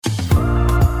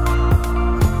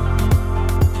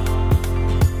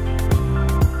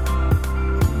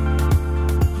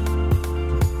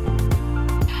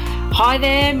Hi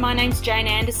there, my name's Jane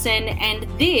Anderson, and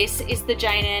this is the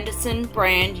Jane Anderson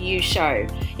Brand You Show.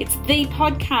 It's the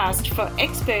podcast for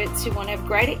experts who want to have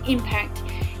greater impact,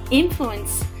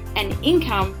 influence, and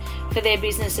income for their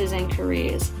businesses and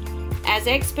careers. As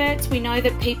experts, we know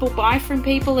that people buy from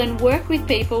people and work with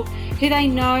people who they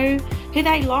know, who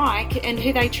they like, and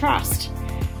who they trust.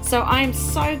 So I'm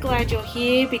so glad you're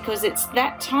here because it's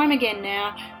that time again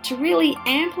now to really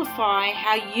amplify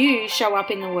how you show up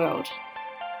in the world.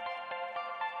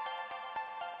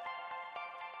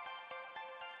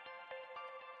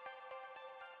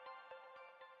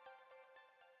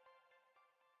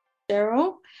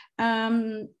 Cheryl,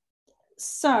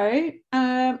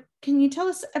 can you tell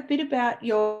us a bit about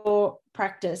your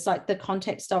practice, like the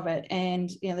context of it, and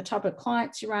the type of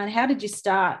clients you run? How did you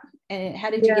start, and how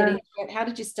did you get into it? How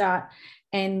did you start,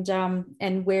 and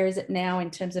where is it now in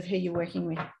terms of who you're working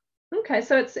with? Okay,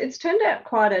 so it's turned out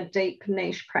quite a deep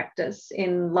niche practice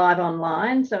in live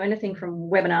online. So anything from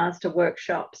webinars to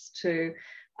workshops to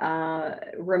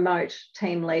remote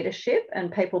team leadership, and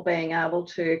people being able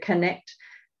to connect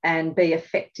and be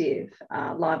effective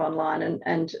live online,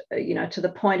 and to the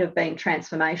point of being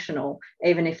transformational,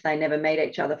 even if they never meet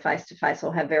each other face to face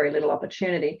or have very little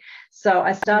opportunity. So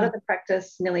I started the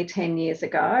practice nearly 10 years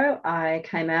ago. I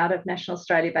came out of National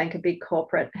Australia Bank, a big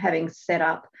corporate, having set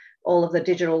up all of the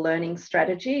digital learning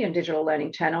strategy and digital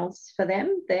learning channels for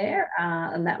them there.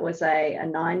 And that was a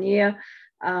 9-year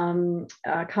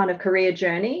kind of career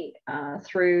journey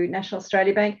through National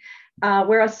Australia Bank.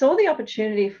 Where I saw the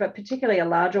opportunity for particularly a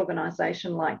large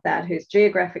organisation like that, who's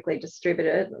geographically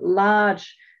distributed,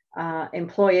 large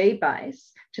employee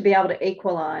base, to be able to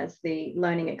equalise the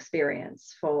learning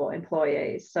experience for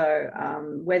employees. So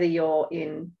whether you're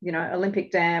in, Olympic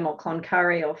Dam or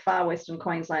Cloncurry or far western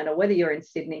Queensland, or whether you're in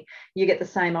Sydney, you get the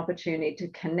same opportunity to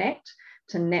connect,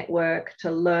 to network,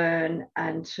 to learn,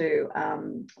 and to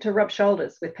rub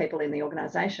shoulders with people in the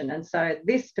organisation. And so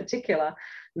this particular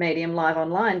medium, live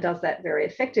online, does that very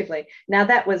effectively. Now,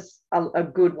 that was a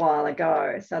good while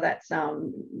ago. So that's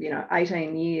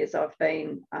 18 years I've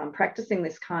been practicing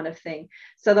this kind of thing.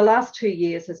 So the last 2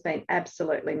 years has been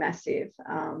absolutely massive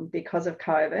because of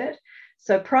COVID.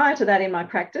 So prior to that, in my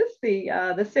practice,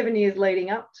 the 7 years leading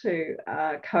up to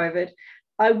COVID,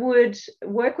 I would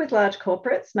work with large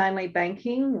corporates, mainly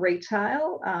banking,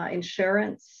 retail,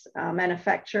 insurance,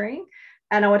 manufacturing,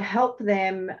 and I would help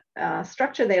them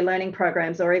structure their learning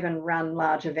programs or even run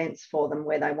large events for them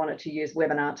where they wanted to use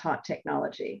webinar type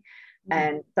technology.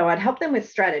 And so I'd help them with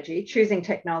strategy, choosing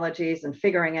technologies and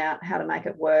figuring out how to make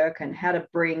it work and how to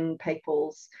bring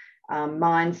people's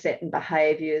mindset and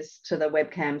behaviours to the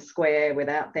webcam square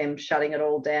without them shutting it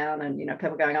all down, and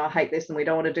people going, oh, I hate this and we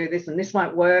don't want to do this and this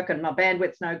won't work and my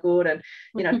bandwidth's no good, and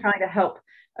trying to help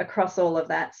across all of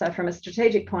that. So from a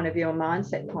strategic point of view, a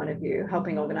mindset point of view,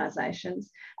 helping organisations,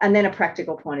 and then a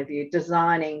practical point of view,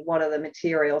 designing what are the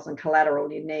materials and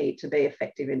collateral you need to be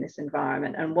effective in this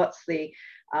environment, and what's the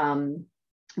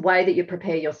way that you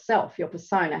prepare yourself, your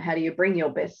persona. How do you bring your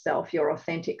best self, your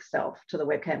authentic self, to the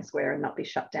webcam square and not be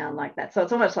shut down like that? So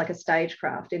it's almost like a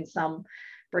stagecraft in some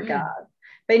regard.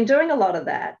 Been doing a lot of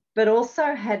that, but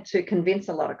also had to convince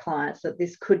a lot of clients that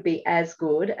this could be as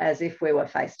good as if we were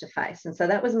face to face. And so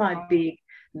that was my big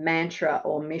mantra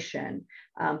or mission.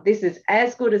 This is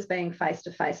as good as being face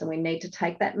to face, and we need to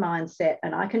take that mindset,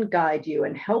 and I can guide you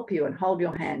and help you and hold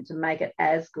your hand to make it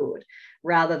as good,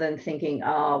 rather than thinking,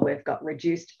 oh, we've got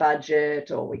reduced budget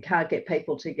or we can't get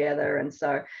people together. And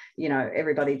so,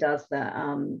 everybody does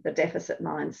the deficit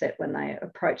mindset when they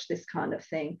approach this kind of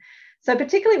thing. So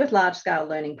particularly with large-scale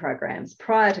learning programs,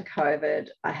 prior to COVID,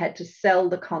 I had to sell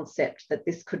the concept that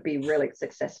this could be really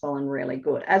successful and really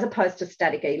good, as opposed to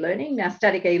static e-learning. Now,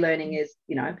 static e-learning is,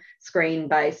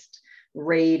 screen-based,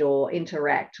 read or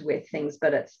interact with things,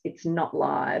 but it's not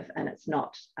live and it's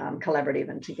not collaborative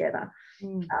and together.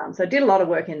 So I did a lot of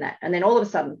work in that. And then all of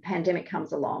a sudden, pandemic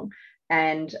comes along,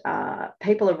 and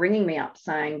people are ringing me up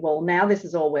saying, well, now this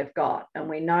is all we've got. And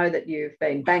we know that you've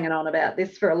been banging on about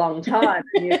this for a long time.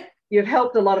 And you've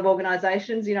helped a lot of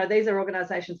organisations. These are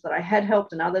organisations that I had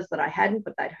helped and others that I hadn't,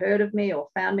 but they'd heard of me or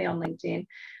found me on LinkedIn.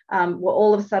 Were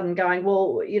all of a sudden going,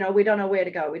 well, we don't know where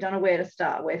to go. We don't know where to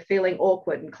start. We're feeling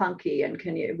awkward and clunky, and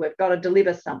we've got to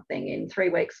deliver something in 3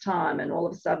 weeks' time. And all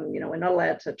of a sudden, we're not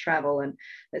allowed to travel, and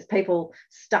there's people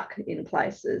stuck in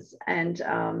places. And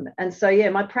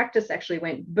so, my practice actually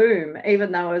went boom,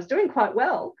 even though I was doing quite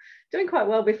well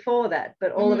before that.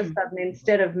 But all of a sudden,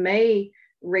 instead of me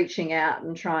reaching out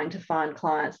and trying to find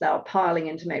clients, they were piling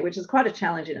into me, which is quite a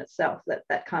challenge in itself,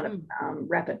 that kind of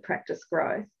rapid practice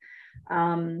growth.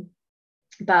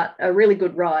 But a really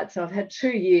good ride. So I've had 2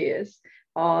 years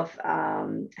of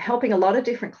helping a lot of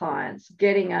different clients,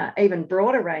 getting an even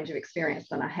broader range of experience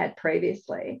than I had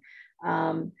previously.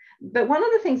 But one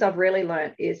of the things I've really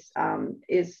learned is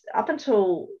up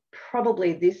until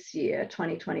probably this year,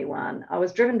 2021, I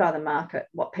was driven by the market,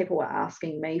 what people were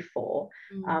asking me for,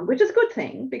 which is a good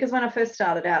thing, because when I first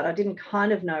started out, I didn't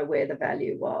kind of know where the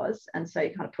value was. And so you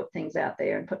kind of put things out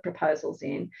there and put proposals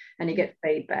in, and you get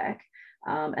feedback.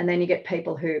 And then you get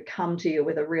people who come to you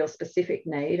with a real specific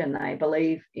need, and they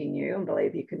believe in you and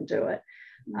believe you can do it.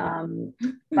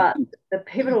 But the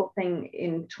pivotal thing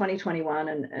in 2021,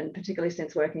 and particularly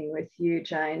since working with you,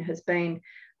 Jane, has been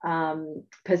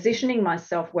positioning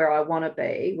myself where I want to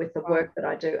be with the work that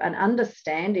I do, and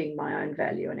understanding my own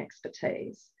value and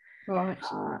expertise. Right.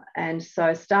 And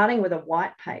so starting with a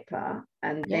white paper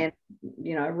and then,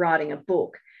 writing a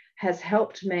book has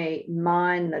helped me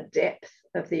mine the depth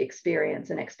of the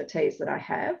experience and expertise that I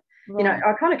have. Right.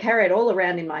 I kind of carry it all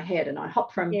around in my head, and I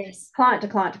hop from client to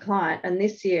client to client. And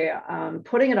this year,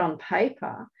 putting it on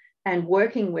paper and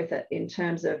working with it in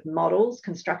terms of models,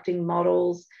 constructing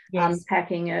models,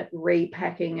 unpacking it,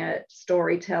 repacking it,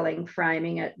 storytelling,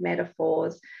 framing it,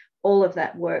 metaphors, all of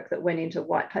that work that went into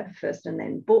white paper first and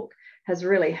then book has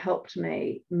really helped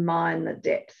me mine the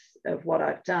depth of what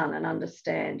I've done and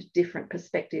understand different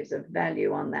perspectives of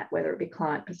value on that, whether it be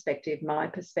client perspective, my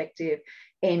perspective,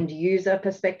 end user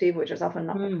perspective, which is often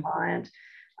not the client,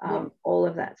 all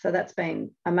of that. So that's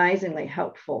been amazingly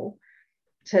helpful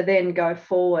to then go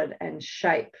forward and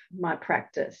shape my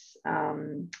practice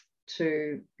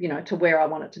to where I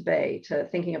want it to be, to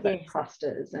thinking about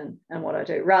clusters and what I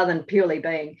do, rather than purely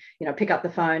being, pick up the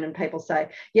phone and people say,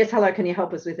 yes, hello, can you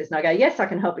help us with this? And I go, yes, I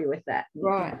can help you with that.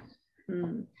 Right.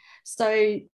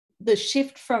 So the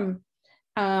shift from,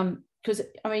 because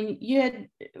you had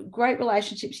great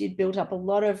relationships, you'd built up a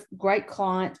lot of great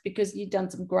clients because you'd done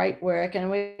some great work. And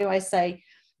we always say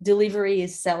delivery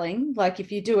is selling. Like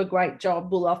if you do a great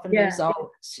job, will often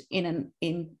result in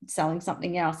selling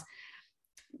something else.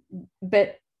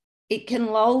 But it can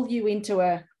lull you into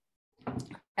a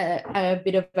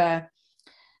bit of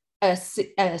a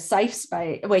safe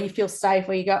space where you feel safe,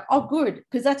 where you go, oh, good,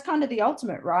 because that's kind of the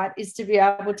ultimate, right, is to be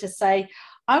able to say,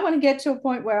 I want to get to a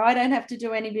point where I don't have to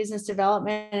do any business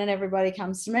development and everybody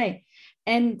comes to me.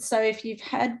 And so if you've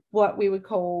had what we would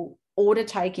call order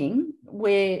taking,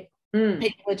 where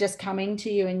people are just coming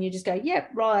to you and you just go,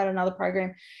 roll out another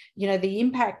program, the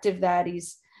impact of that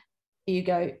is you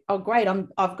go, oh, great,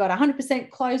 I've got 100%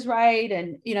 close rate,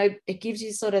 and it gives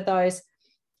you sort of those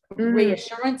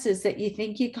reassurances that you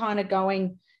think you're kind of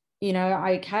going,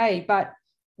 okay. But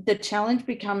the challenge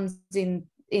becomes in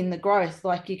the growth.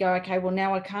 Like you go, okay, well,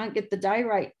 now I can't get the day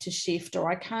rate to shift, or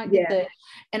I can't get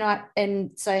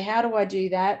and so how do I do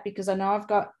that? Because I know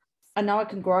I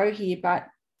can grow here, but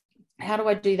how do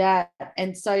I do that?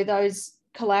 And so those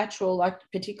collateral, like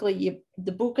particularly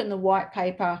the book and the white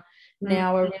paper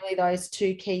now are really those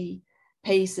two key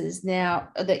pieces now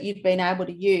that you've been able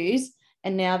to use.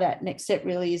 And now that next step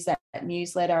really is that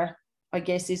newsletter, I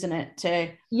guess, isn't it? To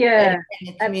and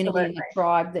the community and the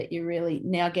tribe that you're really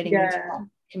now getting into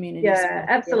community. Yeah,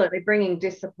 absolutely. Bringing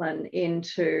discipline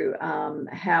into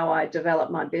how I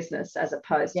develop my business as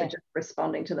opposed to just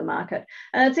responding to the market.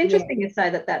 And it's interesting you say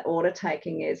that order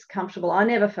taking is comfortable. I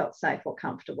never felt safe or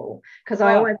comfortable because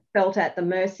I always felt at the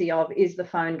mercy of, is the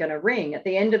phone going to ring at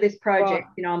the end of this project?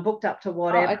 I'm booked up to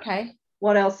whatever. Okay.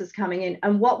 What else is coming in?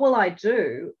 And what will I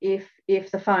do if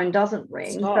the phone doesn't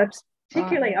ring? So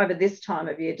particularly over this time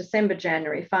of year, December,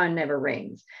 January, phone never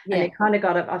rings. And you kind of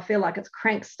got to, I feel like it's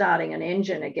crank starting an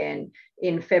engine again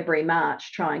in February,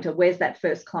 March, trying to, where's that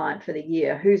first client for the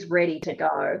year? Who's ready to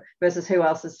go versus who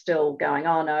else is still going,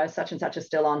 oh no, such and such is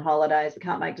still on holidays. We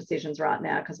can't make decisions right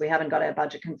now because we haven't got our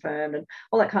budget confirmed and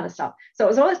all that kind of stuff. So it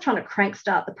was always trying to crank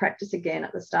start the practice again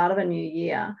at the start of a new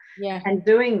year. And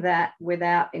doing that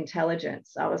without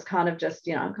intelligence. I was kind of just,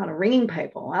 kind of ringing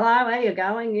people. Hello, where you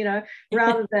going?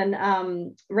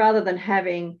 Rather than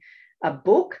having a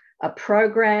book, a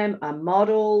program, a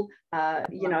model,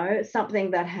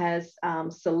 something that has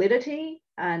solidity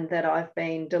and that I've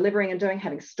been delivering and doing,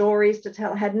 having stories to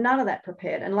tell. I had none of that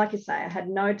prepared. And like you say, I had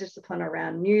no discipline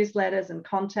around newsletters and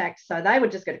contacts. So they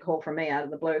would just get a call from me out of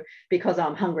the blue because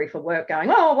I'm hungry for work going,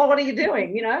 oh, well, what are you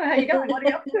doing? How are you going? What are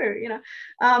you up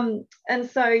to? And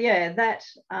so, that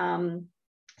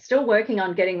still working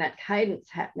on getting that cadence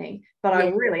happening, but I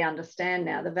really understand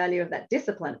now the value of that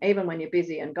discipline, even when you're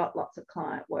busy and got lots of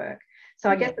client work. So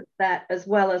I guess it's that, as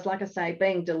well as, like I say,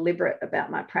 being deliberate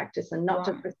about my practice and not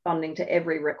just responding to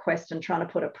every request and trying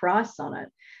to put a price on it,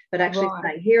 but actually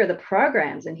saying, here are the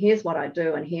programs and here's what I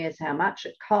do and here's how much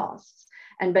it costs,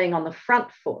 and being on the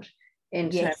front foot in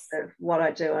terms of what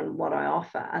I do and what I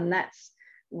offer. And that's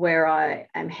where I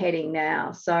am heading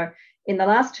now. So in the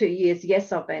last 2 years,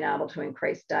 yes, I've been able to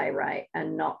increase day rate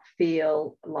and not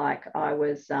feel like I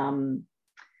was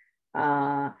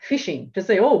fishing to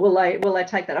see, oh, will they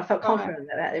take that? I felt confident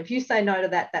that if you say no to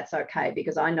that, that's okay,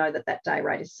 because I know that that day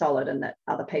rate is solid and that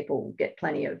other people get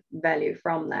plenty of value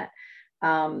from that.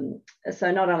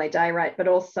 So not only day rate, but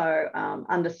also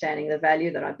understanding the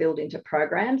value that I build into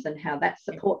programs and how that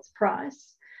supports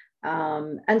price.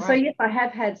 So yes, I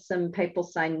have had some people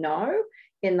say no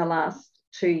in the last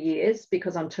 2 years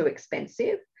because I'm too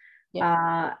expensive.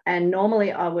 And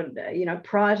normally I would,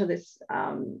 prior to this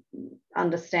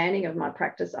understanding of my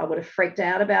practice, I would have freaked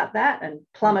out about that and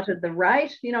plummeted the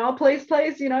rate, oh, please,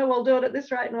 we'll do it at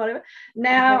this rate and whatever.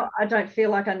 Now I don't feel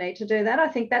like I need to do that. I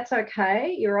think that's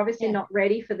okay. You're obviously not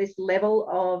ready for this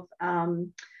level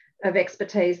of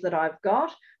expertise that I've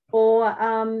got,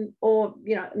 or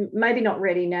maybe not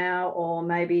ready now, or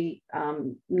maybe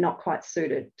not quite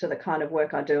suited to the kind of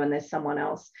work I do, and there's someone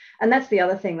else. And that's the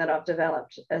other thing that I've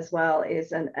developed as well,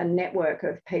 is a network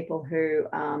of people who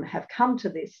have come to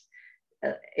this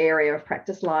area of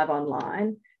practice, live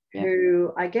online,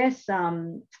 who I guess I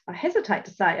hesitate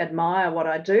to say admire what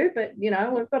I do, but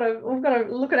we've got to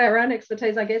look at our own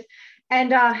expertise, I guess,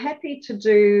 and are happy to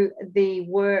do the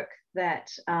work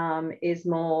that is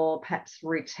more perhaps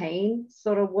routine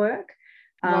sort of work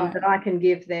that I can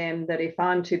give them, that if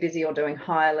I'm too busy or doing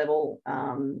higher level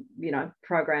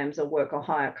programs or work or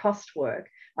higher cost work,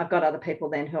 I've got other people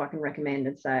then who I can recommend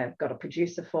and say, I've got a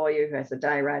producer for you who has a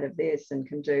day rate of this and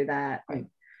can do that. And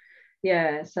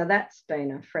so that's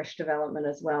been a fresh development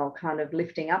as well, kind of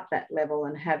lifting up that level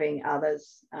and having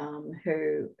others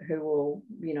who will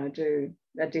do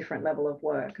a different level of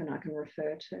work and I can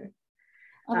refer to.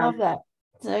 I love that.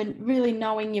 So really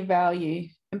knowing your value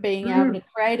and being able to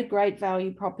create a great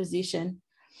value proposition,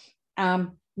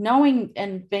 knowing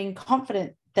and being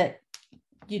confident that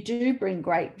you do bring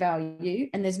great value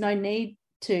and there's no need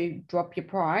to drop your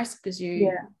price because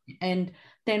and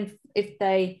then if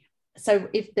the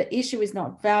issue is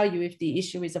not value, if the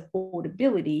issue is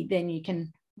affordability, then you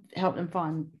can help them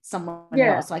find someone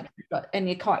else, and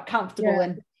you're quite comfortable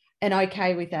and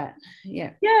okay with that.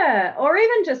 Or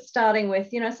even just starting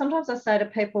with, sometimes I say to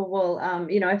people, well,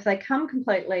 if they come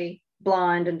completely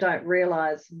blind and don't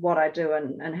realize what I do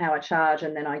and how I charge,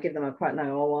 and then I give them a quote,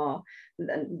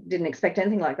 and didn't expect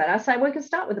anything like that, I say, we can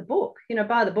start with a book,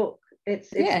 buy the book.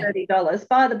 It's $30.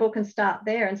 Buy the book and start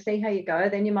there and see how you go.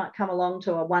 Then you might come along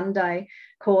to a one-day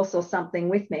course or something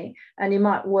with me, and you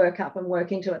might work up and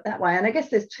work into it that way. And I guess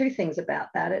there's two things about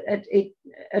that. It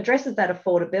addresses that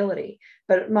affordability,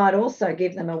 but it might also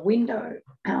give them a window,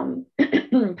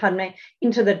 pardon me,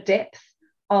 into the depth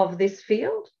of this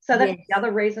field. So that's the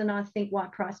other reason I think why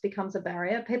price becomes a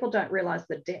barrier. People don't realise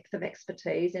the depth of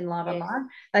expertise in live online.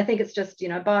 They think it's just,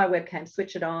 buy a webcam,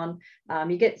 switch it on,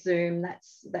 you get Zoom,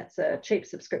 that's a cheap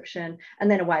subscription,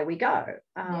 and then away we go,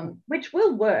 which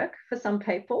will work for some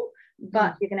people,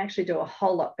 but you can actually do a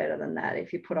whole lot better than that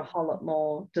if you put a whole lot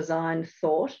more design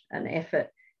thought and effort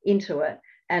into it,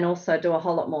 and also do a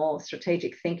whole lot more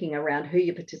strategic thinking around who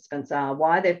your participants are,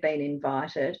 why they've been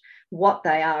invited, what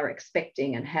they are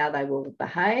expecting and how they will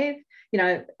behave.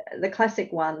 The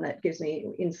classic one that gives me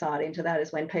insight into that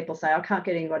is when people say, I can't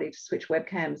get anybody to switch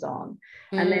webcams on.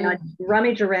 And then I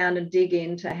rummage around and dig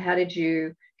into, how did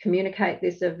you communicate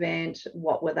this event?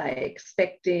 What were they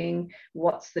expecting?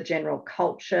 What's the general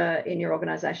culture in your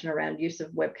organisation around use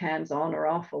of webcams on or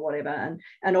off or whatever?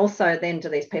 And also then, do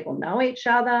these people know each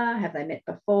other? Have they met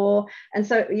before? And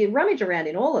so you rummage around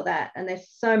in all of that, and there's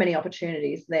so many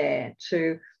opportunities there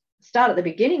to start at the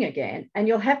beginning again, and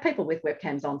you'll have people with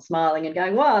webcams on smiling and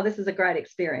going, wow, this is a great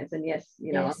experience. And yes,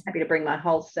 I'm happy to bring my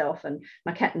whole self and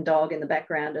my cat and dog in the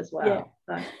background as well.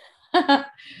 So.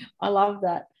 I love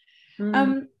that.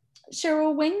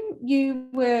 Cheryl, when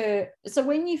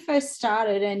you first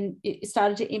started and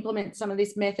started to implement some of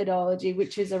this methodology,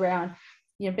 which is around,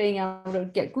 being able to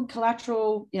get good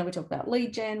collateral, we talk about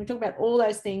lead gen, we talk about all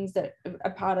those things that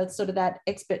are part of sort of that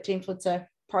expert to influencer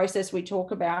process we talk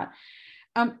about.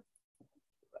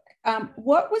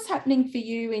 What was happening for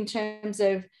you in terms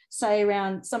of, say,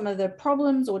 around some of the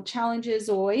problems or challenges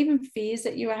or even fears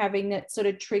that you were having that sort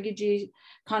of triggered you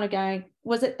kind of going,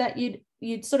 was it that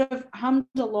you'd sort of hummed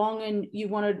along and you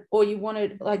wanted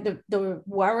like the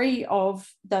worry of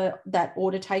that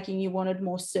order taking, you wanted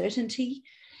more certainty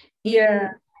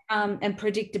and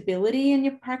predictability in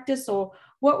your practice? Or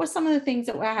what were some of the things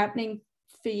that were happening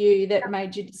for you that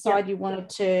made you decide you wanted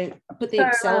to put the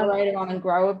accelerator on and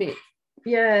grow a bit?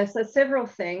 So several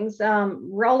things.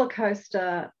 Roller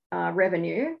coaster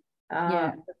revenue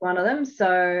one of them.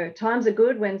 So times are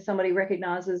good when somebody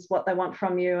recognises what they want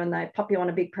from you and they pop you on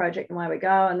a big project and away we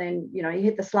go. And then, you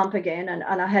hit the slump again. And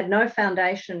I had no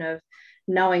foundation of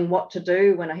knowing what to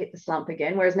do when I hit the slump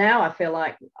again. Whereas now I feel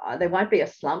like there won't be a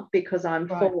slump because I'm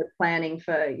forward planning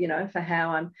for, for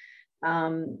how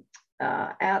I'm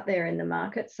out there in the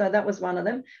market. So that was one of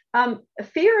them. A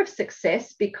fear of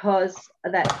success, because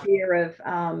that fear of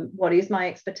what is my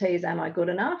expertise? Am I good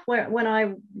enough? When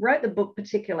I wrote the book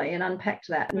particularly and unpacked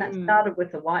that, and that started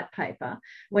with the white paper,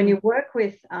 when you work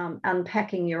with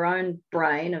unpacking your own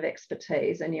brain of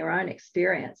expertise and your own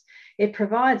experience, it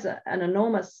provides an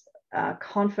enormous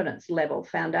confidence level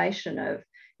foundation of,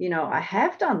 I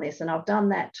have done this and I've done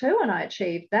that too, and I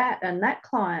achieved that, and that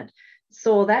client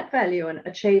saw that value and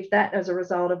achieved that as a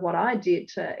result of what I did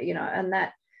to, and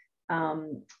that,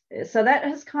 so that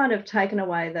has kind of taken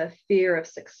away the fear of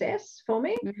success for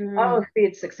me. I always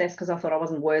feared success because I thought I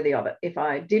wasn't worthy of it. If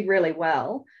I did really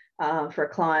well for a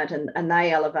client and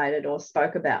they elevated or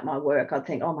spoke about my work, I'd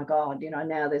think, oh my God,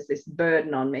 now there's this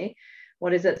burden on me.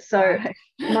 What is it? So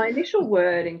my initial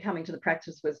word in coming to the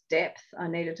practice was depth. I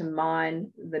needed to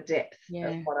mine the depth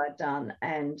of what I'd done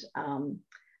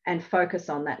and focus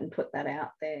on that and put that out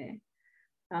there.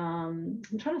 I'm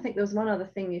trying to think, there was one other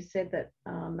thing you said that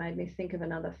made me think of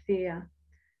another fear.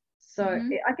 So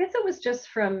I guess it was just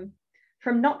from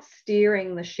not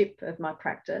steering the ship of my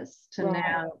practice to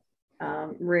now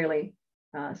really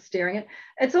steering it.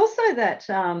 It's also that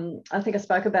I think I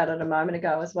spoke about it a moment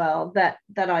ago as well, that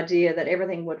idea that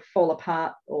everything would fall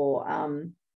apart or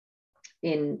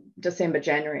in December,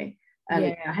 January,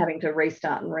 and having to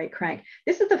restart and recrank.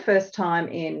 This is the first time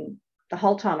in the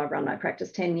whole time I've run my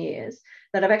practice, 10 years,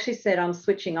 that I've actually said I'm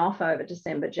switching off over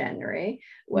December, January.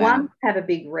 One, have a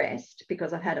big rest,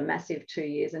 because I've had a massive 2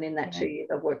 years, and in that 2 years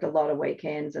I've worked a lot of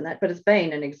weekends and that, but it's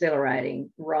been an exhilarating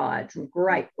ride, some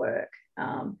great work.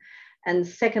 And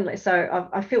secondly, so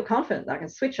I feel confident that I can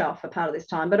switch off for part of this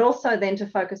time, but also then to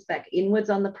focus back inwards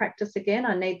on the practice again.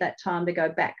 I need that time to go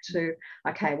back to,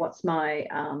 okay, what's my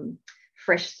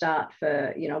fresh start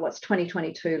for, what's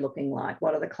 2022 looking like?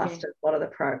 What are the clusters? What are the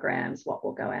programs? What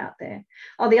will go out there?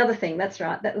 Oh, the other thing, that's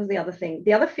right. That was the other thing.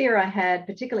 The other fear I had,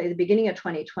 particularly at the beginning of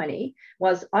 2020,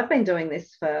 was I've been doing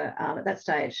this for, at that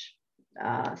stage,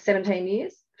 17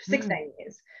 years, 16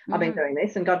 years. I've been doing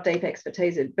this and got deep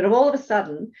expertise. But all of a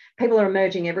sudden, people are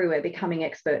emerging everywhere, becoming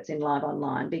experts in live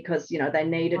online because, they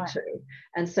needed to.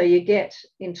 And so you get,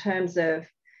 in terms of,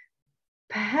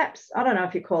 perhaps, I don't know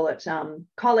if you call it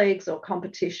colleagues or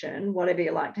competition, whatever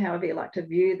you like, however you like to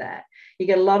view that, you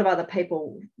get a lot of other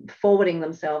people forwarding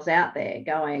themselves out there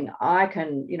going, I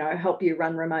can, help you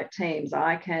run remote teams.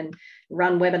 I can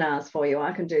run webinars for you.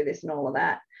 I can do this and all of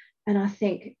that. And I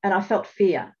think, and I felt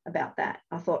fear about that.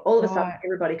 I thought all of a sudden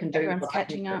everybody can do. Everyone's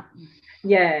catching up.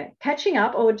 Yeah, catching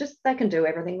up, or just they can do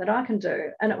everything that I can do.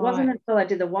 And it wasn't until I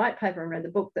did the white paper and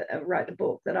wrote the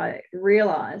book that I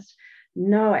realised,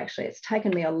 no, actually, it's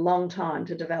taken me a long time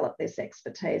to develop this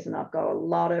expertise, and I've got a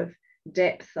lot of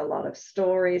depth, a lot of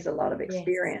stories, a lot of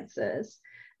experiences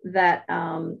that,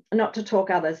 not to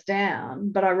talk others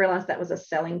down, but I realised that was a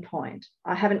selling point.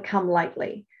 I haven't come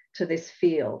lately to this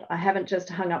field. I haven't just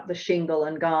hung up the shingle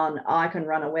and gone, I can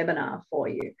run a webinar for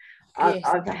you.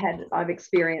 I've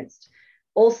experienced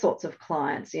all sorts of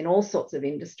clients in all sorts of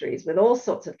industries with all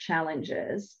sorts of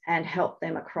challenges and help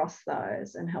them across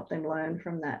those and help them learn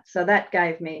from that. So that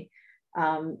gave me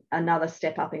another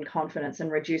step up in confidence and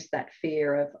reduced that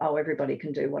fear of, oh, everybody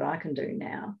can do what I can do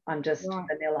now. I'm just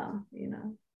vanilla,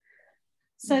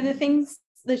 So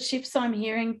the shifts I'm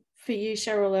hearing for you,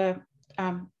 Cheryl,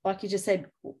 are, like you just said,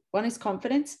 one is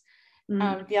confidence.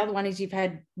 The other one is you've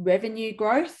had revenue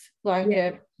growth,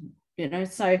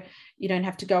 so you don't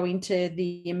have to go into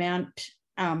the amount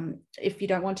if you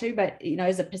don't want to, but,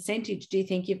 as a percentage, do you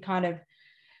think you've kind of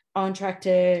on track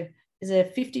to, is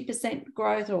it 50%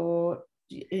 growth, or,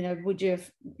 would you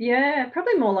have? Yeah,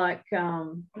 probably more like,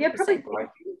 probably growth.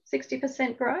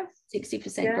 60% growth.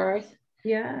 60% growth.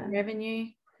 Yeah. Revenue.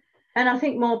 And I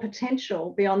think more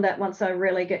potential beyond that once I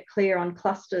really get clear on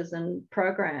clusters and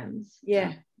programs.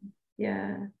 Yeah.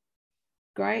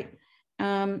 Great.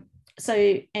 I'm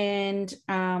hearing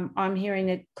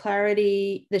that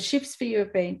clarity, the shifts for you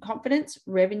have been confidence,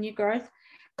 revenue growth,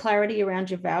 clarity around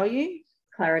your value.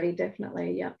 Clarity,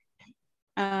 definitely, yeah.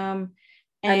 And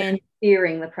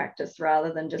steering the practice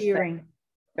rather than just being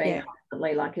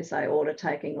constantly, like you say, order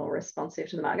taking or responsive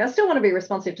to the market. I still want to be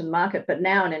responsive to the market, but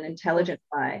now in an intelligent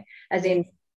way, as in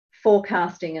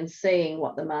forecasting and seeing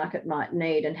what the market might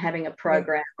need and having a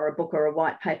program or a book or a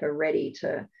white paper ready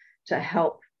to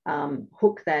help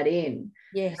hook that in,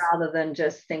 rather than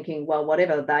just thinking, well,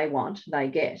 whatever they want, they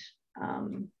get.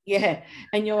 Yeah,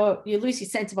 and you lose your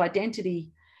sense of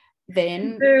identity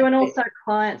then. And also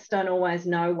clients don't always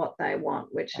know what they want,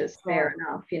 which is fair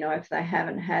enough. If they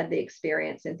haven't had the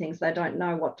experience in things, they don't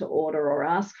know what to order or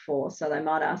ask for, so they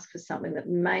might ask for something that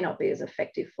may not be as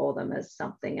effective for them as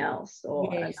something else,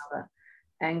 or another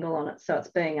angle on it. So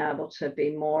it's being able to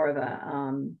be more of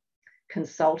a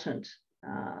consultant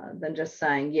than just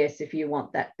saying, yes, if you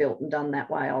want that built and done that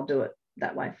way, I'll do it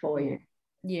that way for you.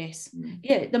 Yes.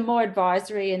 Yeah, the more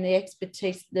advisory and the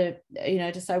expertise, to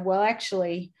say, well,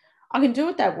 actually I can do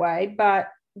it that way, but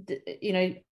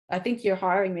I think you're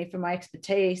hiring me for my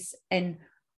expertise, and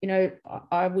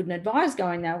I wouldn't advise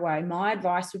going that way. My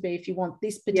advice would be, if you want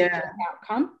this particular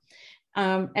outcome,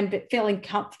 and feeling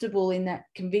comfortable in that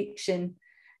conviction,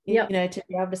 to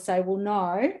be able to say, well,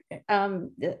 no,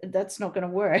 that's not going to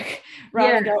work,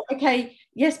 rather than go, okay,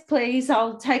 yes, please,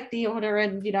 I'll take the order,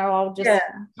 and I'll just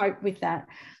cope with that.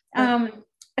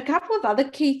 A couple of other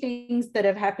key things that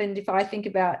have happened, if I think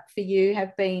about for you,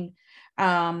 have been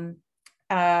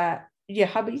your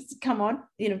hubbies come on.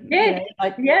 You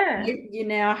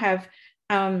now have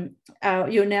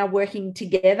you're now working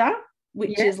together,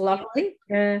 which is lovely.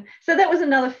 Yeah. So that was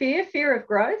another fear of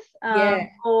growth.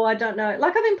 Or I don't know,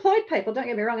 like, I've employed people, don't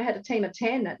get me wrong. I had a team of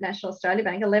 10 at National Australia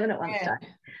Bank, 11 at one stage.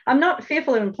 I'm not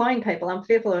fearful of employing people. I'm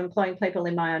fearful of employing people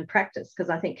in my own practice, because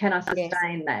I think, can I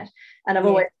sustain that? And I've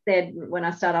always said when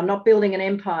I started, I'm not building an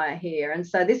empire here. And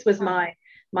so this was my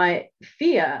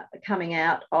fear coming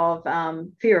out of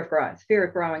fear of growth, fear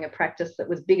of growing a practice that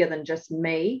was bigger than just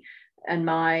me and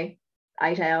my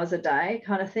 8 hours a day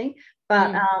kind of thing.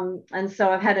 But and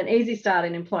so I've had an easy start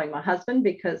in employing my husband,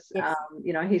 because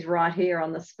he's right here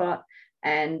on the spot,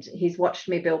 and he's watched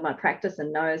me build my practice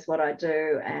and knows what I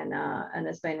do, and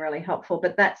has been really helpful.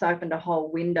 But that's opened a whole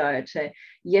window to,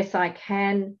 yes, I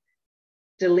can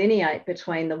delineate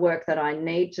between the work that I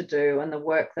need to do and the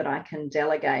work that I can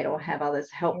delegate or have others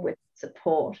help with,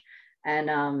 support.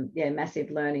 And massive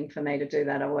learning for me to do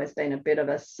that. I've always been a bit of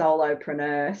a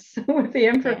solopreneur with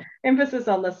the emphasis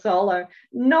on the solo,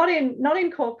 not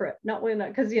in corporate,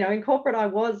 because in corporate I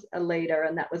was a leader,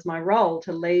 and that was my role,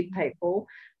 to lead people.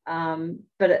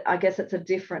 But I guess it's a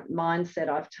different mindset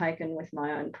I've taken with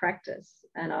my own practice,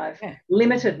 and I've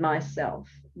limited myself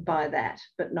by that,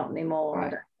 but not anymore, I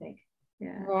don't think.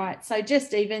 Yeah. Right. So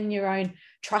just even your own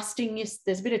trusting,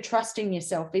 there's a bit of trusting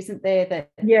yourself, isn't there?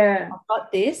 That I've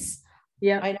got this.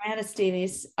 Yeah, I know how to steer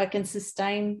this. I can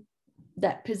sustain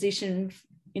that position.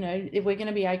 If we're going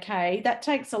to be okay, that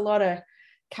takes a lot of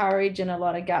courage and a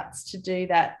lot of guts to do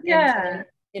that. Yeah,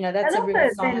 and that's a real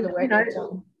sign of the work you've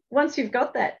done. Once you've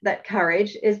got that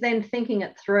courage, is then thinking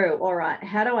it through. All right,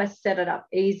 how do I set it up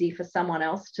easy for someone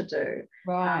else to do?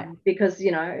 Right. Because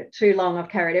too long I've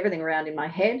carried everything around in my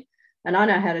head. And I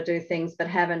know how to do things, but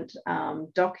haven't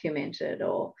documented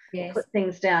or put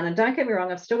things down. And don't get me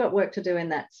wrong, I've still got work to do in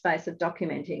that space of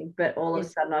documenting, but all of a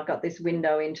sudden I've got this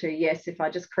window into, if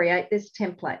I just create this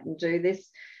template and do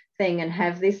this thing and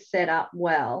have this set up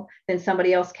well, then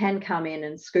somebody else can come in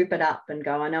and scoop it up and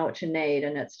go, I know what you need,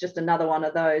 and it's just another one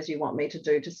of those you want me to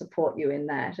do to support you in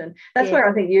that. And that's where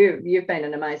I think you've been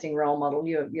an amazing role model.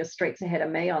 You're streets ahead of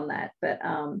me on that.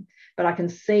 But I can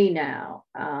see now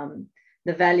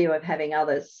the value of having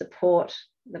others support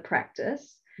the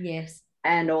practice. Yes.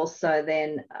 And also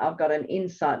then I've got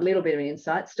little bit of an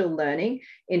insight, still learning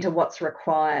into what's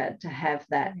required to have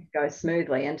that go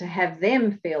smoothly, and to have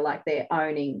them feel like they're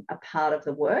owning a part of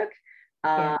the work,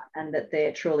 and that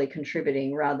they're truly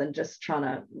contributing, rather than just trying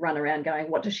to run around going,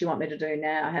 what does she want me to do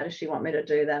now? How does she want me to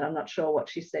do that? I'm not sure what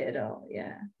she said.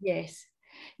 Yes.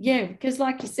 Yeah, because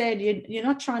like you said, you're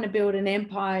not trying to build an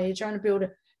empire, you're trying to build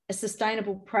a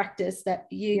sustainable practice that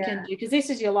you can do, because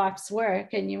this is your life's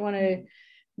work, and you want to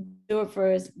do it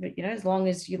for as long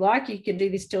as you like. You can do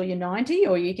this till you're 90,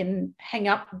 or you can hang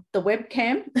up the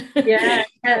webcam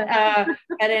at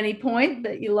any point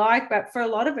that you like. But for a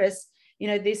lot of us,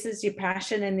 this is your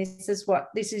passion, and this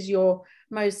is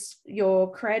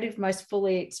your creative, most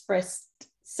fully expressed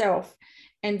self.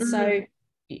 And so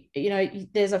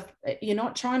you're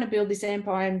not trying to build this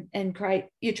empire and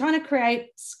you're trying to create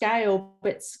scale,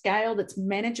 but scale that's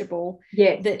manageable,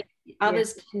 that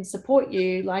others can support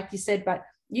you, like you said, but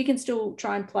you can still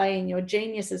try and play in your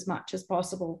genius as much as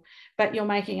possible, but you're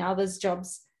making others'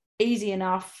 jobs easy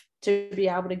enough to be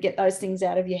able to get those things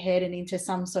out of your head and into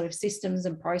some sort of systems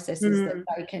and processes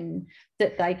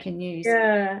that they can use.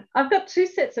 Yeah, I've got 2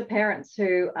 sets of parents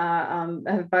who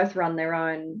have both run their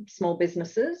own small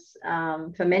businesses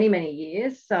for many, many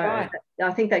years. So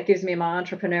I think that gives me my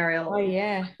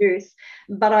entrepreneurial juice.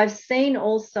 But I've seen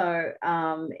also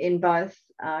in both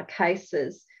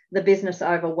cases the business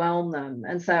overwhelm them.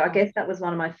 And so I guess that was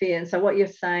one of my fears. So what you're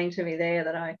saying to me there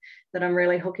that I'm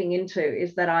really hooking into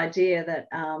is that idea that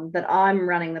that I'm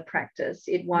running the practice.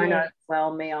 It won't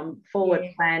overwhelm me. I'm forward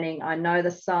planning. I know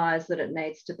the size that it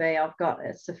needs to be. I've got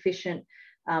a sufficient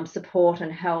support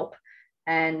and help,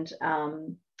 and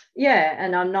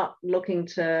and I'm not looking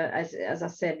to, as I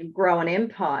said, grow an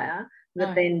empire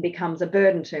that then becomes a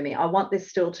burden to me. I want this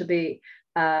still to be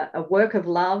a work of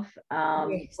love,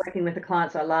 working with the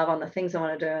clients I love on the things I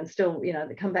want to do, and still, you know,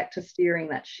 come back to steering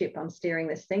that ship. I'm steering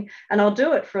this thing, and I'll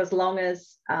do it for as long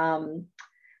as, well,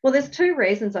 there's two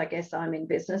reasons I guess I'm in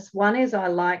business. One is I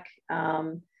like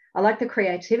the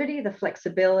creativity, the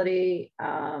flexibility,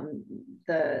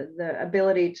 the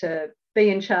ability to be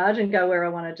in charge and go where I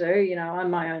want to do. You know,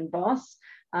 I'm my own boss.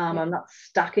 I'm not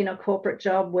stuck in a corporate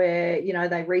job where, you know,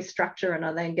 they restructure and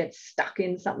I then get stuck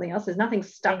in something else. There's nothing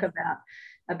stuck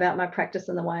about my practice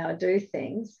and the way I do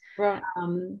things. Right.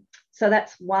 So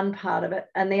that's one part of it.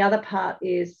 And the other part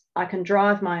is I can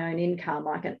drive my own income.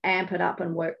 I can amp it up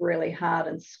and work really hard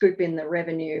and scoop in the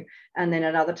revenue. And then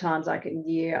at other times I can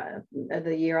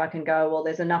I can go, well,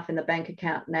 there's enough in the bank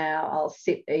account now. I'll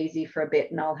sit easy for a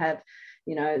bit and I'll have,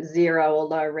 you know, 0 or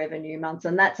low revenue months,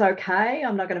 and that's okay.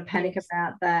 I'm not going to panic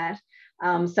about that.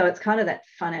 So it's kind of that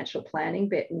financial planning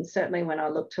bit. And certainly when I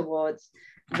look towards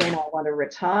when I want to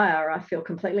retire, I feel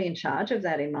completely in charge of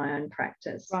that in my own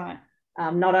practice. Right.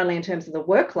 Not only in terms of the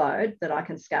workload that I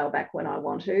can scale back when I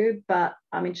want to, but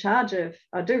I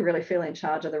do really feel in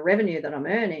charge of the revenue that I'm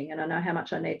earning, and I know how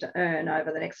much I need to earn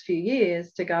over the next few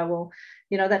years to go, well,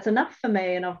 you know, that's enough for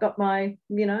me, and I've got my,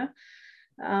 you know,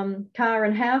 car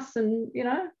and house and, you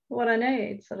know, what I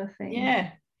need, sort of thing.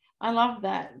 Yeah, I love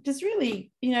that. Just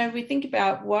really, you know, we think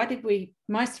about why did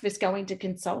most of us go into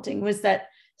consulting, was that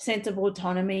sense of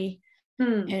autonomy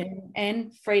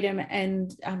and freedom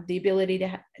and the ability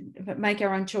to make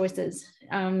our own choices,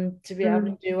 to be able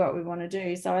to do what we want to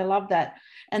do. So I love that.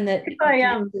 And that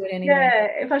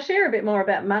if I share a bit more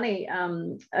about money,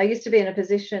 I used to be in a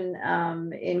position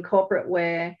in corporate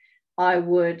where I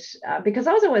would, because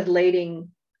I was always leading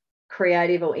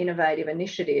creative or innovative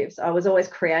initiatives, I was always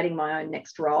creating my own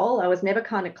next role. I was never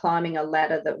kind of climbing a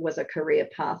ladder that was a career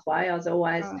pathway. I was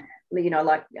always, you know,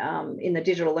 like in the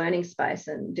digital learning space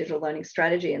and digital learning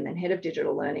strategy, and then head of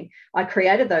digital learning. I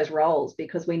created those roles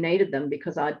because we needed them,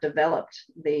 because I developed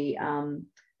the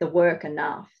work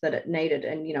enough that it needed.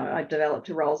 And, you know, I developed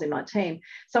roles in my team.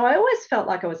 So I always felt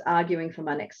like I was arguing for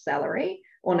my next salary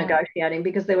or negotiating,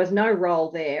 because there was no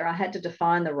role there. I had to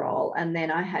define the role, and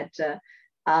then I had to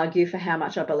argue for how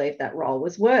much I believed that role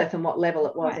was worth and what level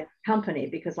it was in the company,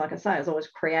 because, like I say, I was always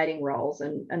creating roles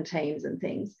and teams and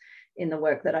things in the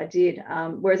work that I did.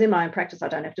 Whereas in my own practice, I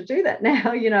don't have to do that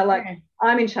now. You know, like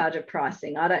I'm in charge of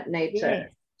pricing. I don't need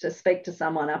to speak to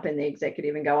someone up in the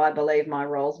executive and go, I believe my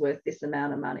role's worth this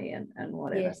amount of money and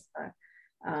whatever. Yes. So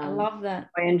I love that.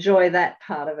 I enjoy that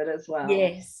part of it as well.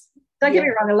 Yes. Don't get me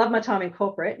wrong, I love my time in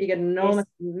corporate. You get an enormous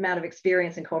amount of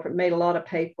experience in corporate, meet a lot of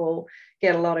people,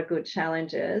 get a lot of good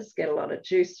challenges, get a lot of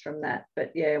juice from that.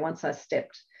 But yeah, once I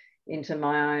stepped into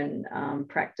my own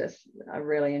practice, I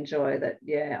really enjoy that.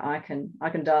 Yeah, I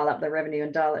can dial up the revenue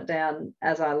and dial it down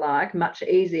as I like, much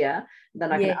easier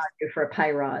than I can argue for a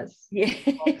pay rise.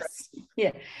 Yes.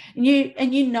 Yeah.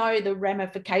 And you know the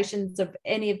ramifications of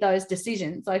any of those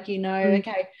decisions. Like, you know,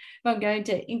 okay, if I'm going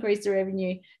to increase the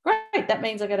revenue, great. That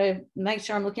means I've got to make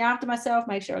sure I'm looking after myself,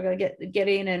 make sure I've got to get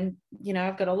in, and, you know,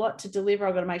 I've got a lot to deliver.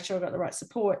 I've got to make sure I've got the right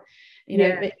support. You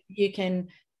know, but you can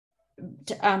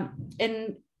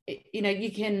and you know,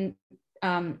 you can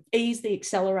ease the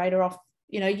accelerator off.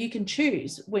 You know, you can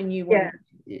choose when you want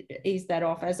to ease that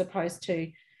off, as opposed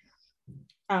to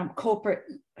corporate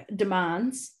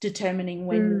demands determining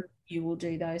when you will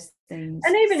do those things.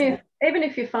 And even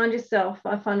if you find yourself,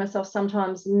 I find myself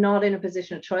sometimes not in a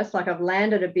position of choice, like I've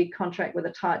landed a big contract with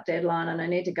a tight deadline and I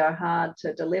need to go hard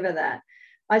to deliver that,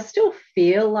 I still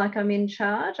feel like I'm in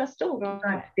charge. I still don't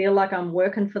feel like I'm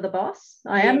working for the boss.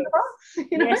 I am the boss,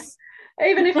 you know.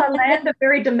 Even if I land a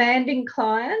very demanding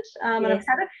client, and I've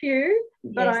had a few,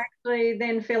 but I actually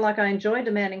then feel like I enjoy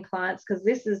demanding clients, because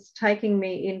this is taking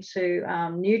me into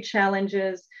new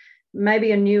challenges,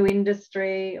 maybe a new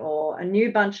industry or a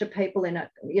new bunch of people in it.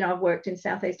 You know, I've worked in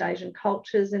Southeast Asian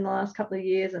cultures in the last couple of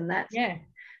years, and that's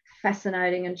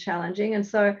fascinating and challenging. And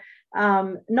so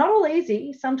not all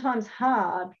easy, sometimes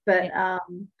hard, but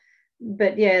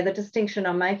the distinction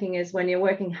I'm making is when you're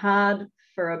working hard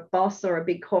for a boss or a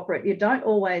big corporate, you don't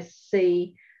always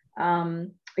feel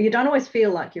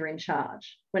like you're in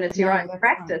charge. When it's your own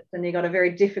practice and you've got a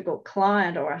very difficult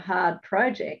client or a hard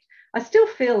project, I still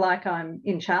feel like I'm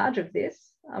in charge of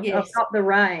this. I've got the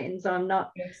reins. I'm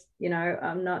not,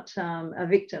 I'm not a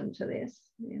victim to this.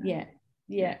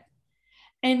 Yeah.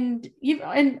 And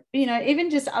even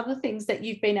just other things that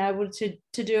you've been able to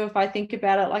do, if I think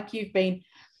about it, like you've been,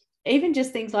 even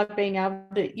just things like being able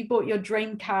to, you bought your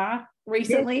dream car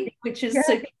recently, which is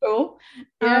super cool.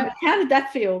 How did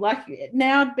that feel? Like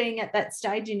now being at that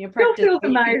stage in your practice, feels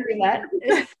amazing. That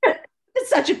it's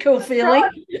such a cool feeling.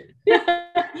 Every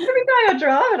day I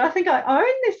drive it, I think I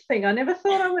own this thing. I never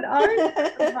thought I would own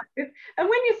it. And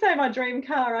when you say my dream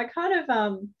car, I kind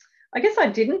of I guess I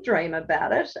didn't dream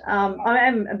about it. I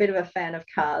am a bit of a fan of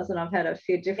cars, and I've had a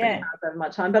few different cars over my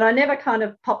time, but I never kind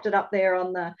of popped it up there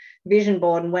on the vision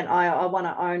board and went, I want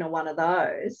to own one of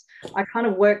those. I kind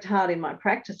of worked hard in my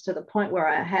practice to the point where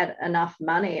I had enough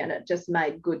money, and it just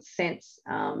made good sense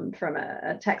from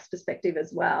a tax perspective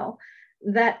as well,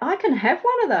 that I can have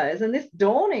one of those. And this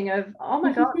dawning of, oh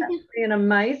my God, that would be an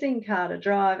amazing car to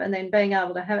drive, and then being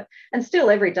able to have it. And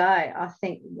still every day I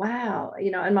think, wow,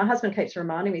 and my husband keeps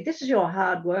reminding me, this is your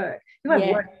hard work. You have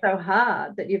worked so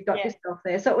hard that you've got yourself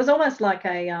there. So it was almost like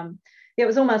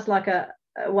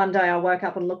one day I woke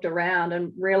up and looked around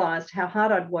and realized how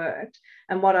hard I'd worked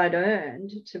and what I'd earned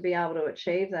to be able to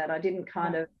achieve that. I didn't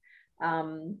kind of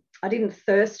I didn't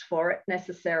thirst for it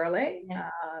necessarily,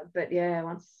 but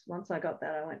once I got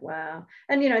that, I went, wow.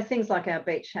 And things like our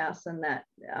beach house and that,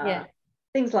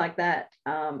 things like that.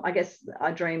 I guess I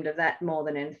dreamed of that more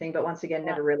than anything, but once again,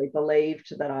 never really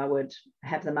believed that I would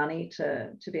have the money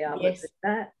to be able to do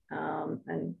that.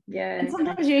 And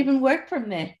sometimes you even work from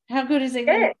there. How good is it?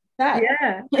 That?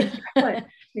 Yeah,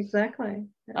 exactly.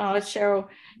 Oh, Cheryl,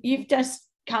 you've just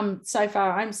come so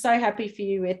far. I'm so happy for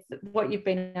you with what you've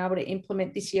been able to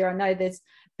implement this year. I know there's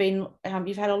been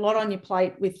you've had a lot on your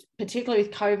plate, particularly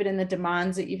with COVID and the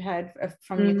demands that you've had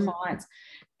from your clients,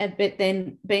 but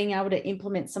then being able to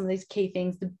implement some of these key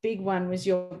things. The big one was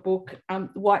your book,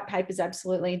 white papers.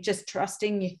 Absolutely, just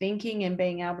trusting your thinking and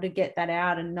being able to get that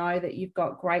out and know that you've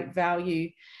got great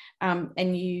value,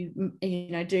 and you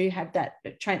do have that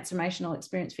transformational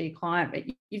experience for your client. But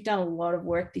you've done a lot of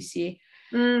work this year.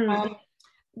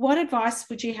 What advice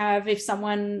would you have if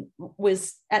someone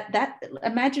was at that?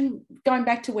 Imagine going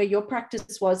back to where your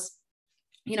practice was,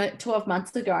 12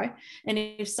 months ago, and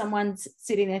if someone's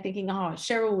sitting there thinking, oh,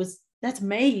 that's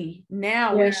me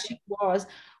now, where she was,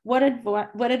 what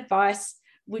advice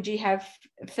would you have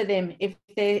for them if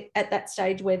they're at that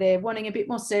stage where they're wanting a bit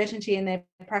more certainty in their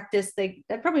practice? They've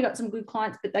probably got some good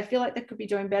clients, but they feel like they could be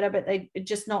doing better, but they're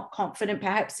just not confident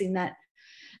perhaps in that,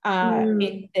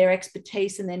 in their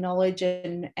expertise and their knowledge,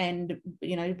 and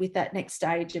with that next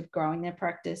stage of growing their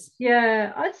practice.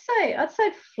 I'd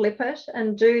say flip it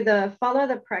and follow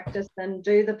the practice and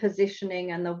do the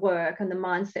positioning and the work, and the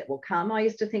mindset will come. I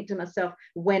used to think to myself,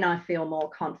 when I feel more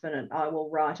confident, I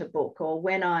will write a book, or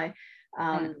when I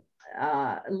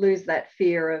lose that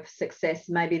fear of success,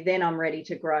 maybe then I'm ready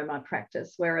to grow my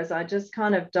practice. Whereas I just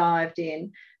kind of dived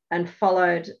in and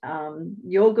followed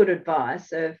your good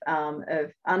advice of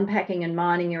unpacking and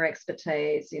mining your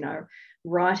expertise,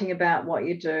 writing about what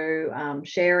you do,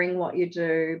 sharing what you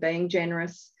do, being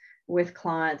generous with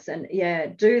clients, and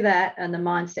do that. And the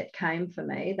mindset came for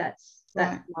me. That's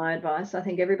my advice. I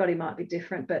think everybody might be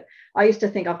different, but I used to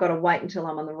think I've got to wait until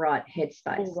I'm on the right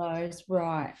headspace. All those,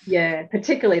 right. Yeah,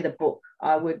 particularly the book.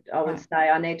 I would say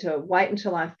I need to wait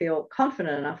until I feel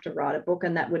confident enough to write a book,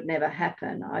 and that would never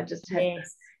happen. I just had to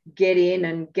get in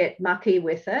and get mucky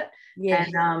with it.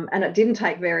 And it didn't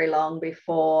take very long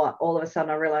before all of a sudden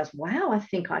I realized, wow, I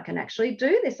think I can actually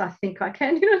do this. I think I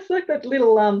can. It's like that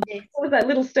little what was that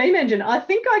little steam engine? I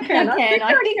think I can. I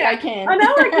think I can. I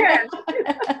know I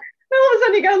can. All of a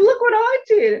sudden you go, look what I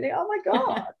did, and oh my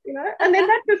God, and then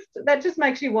that just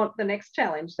makes you want the next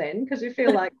challenge then, because you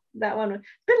feel like that one, a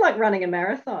bit like running a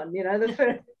marathon.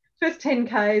 The first 10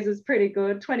 Ks is pretty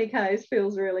good, 20 Ks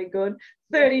feels really good,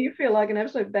 30 you feel like an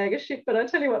absolute bag of shit, but I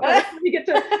tell you what, by the time you get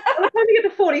to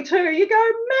 42, you go,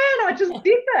 man, I just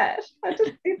did that.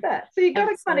 So you got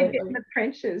to kind of get in the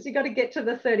trenches. You got to get to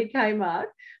the 30K mark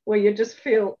where you just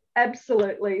feel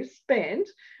absolutely spent,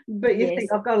 but you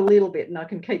think, I've got a little bit and I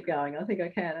can keep going. I think I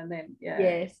can. And then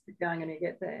keep going and you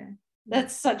get there.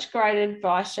 That's such great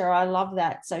advice, Cheryl. I love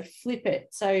that. So flip it.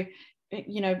 So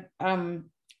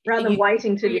rather than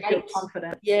waiting till you feel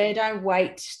confident. Don't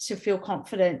wait to feel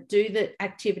confident. Do the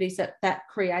activities that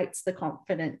creates the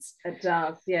confidence. It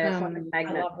does. It's like a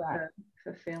magnet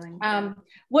for feeling.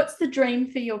 What's the dream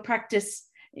for your practice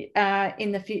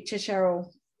in the future,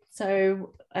 Cheryl?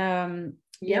 So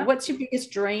what's your biggest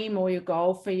dream or your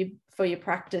goal for your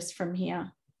practice from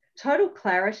here? total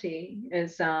clarity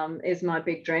is my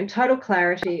big dream. Total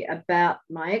clarity about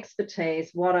my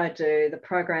expertise, what I do, the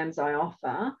programs I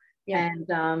offer. Yeah. And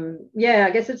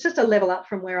I guess it's just a level up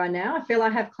from where I now. I feel I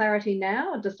have clarity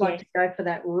now. I'd just like to go for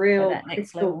that real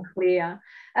next level. Clear.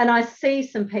 And I see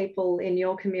some people in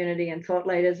your community and thought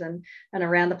leaders and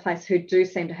around the place who do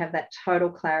seem to have that total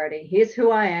clarity. Here's who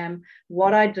I am,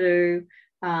 what I do.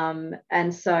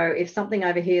 And so if something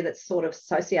over here that's sort of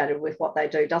associated with what they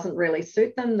do doesn't really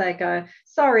suit them, they go,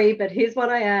 sorry, but here's what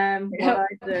I am, what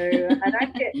I do. And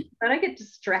I don't get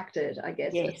distracted, I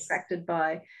guess, distracted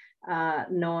by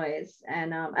noise.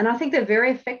 And I think they're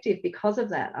very effective because of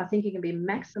that. I think you can be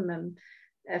maximum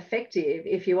effective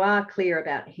if you are clear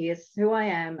about here's who I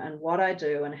am and what I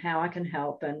do and how I can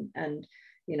help and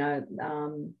you know,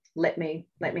 let me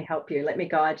help you, let me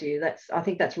guide you. I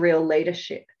think that's real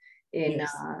leadership in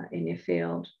your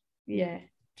field. Yeah,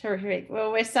 terrific.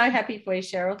 Well, we're so happy for you,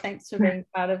 Cheryl. Thanks for being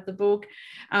part of the book.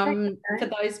 For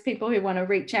those people who want to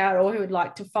reach out or who would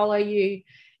like to follow you,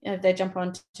 if they jump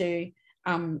on to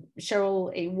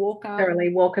Cheryl E. Walker.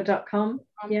 CherylEWalker.com.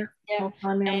 Yeah.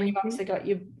 And you've also got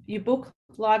your book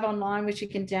live online, which you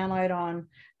can download on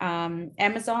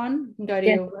Amazon. You can go to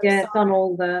your website. Yeah, it's on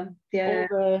all the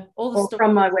stores.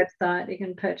 From my website, you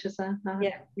can purchase it.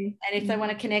 And if they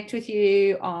want to connect with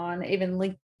you on even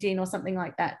LinkedIn or something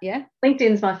like that,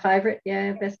 LinkedIn's my favourite.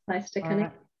 Yeah, best place to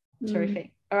connect. Right.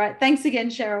 Terrific. All right. Thanks again,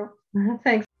 Cheryl.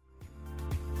 Thanks.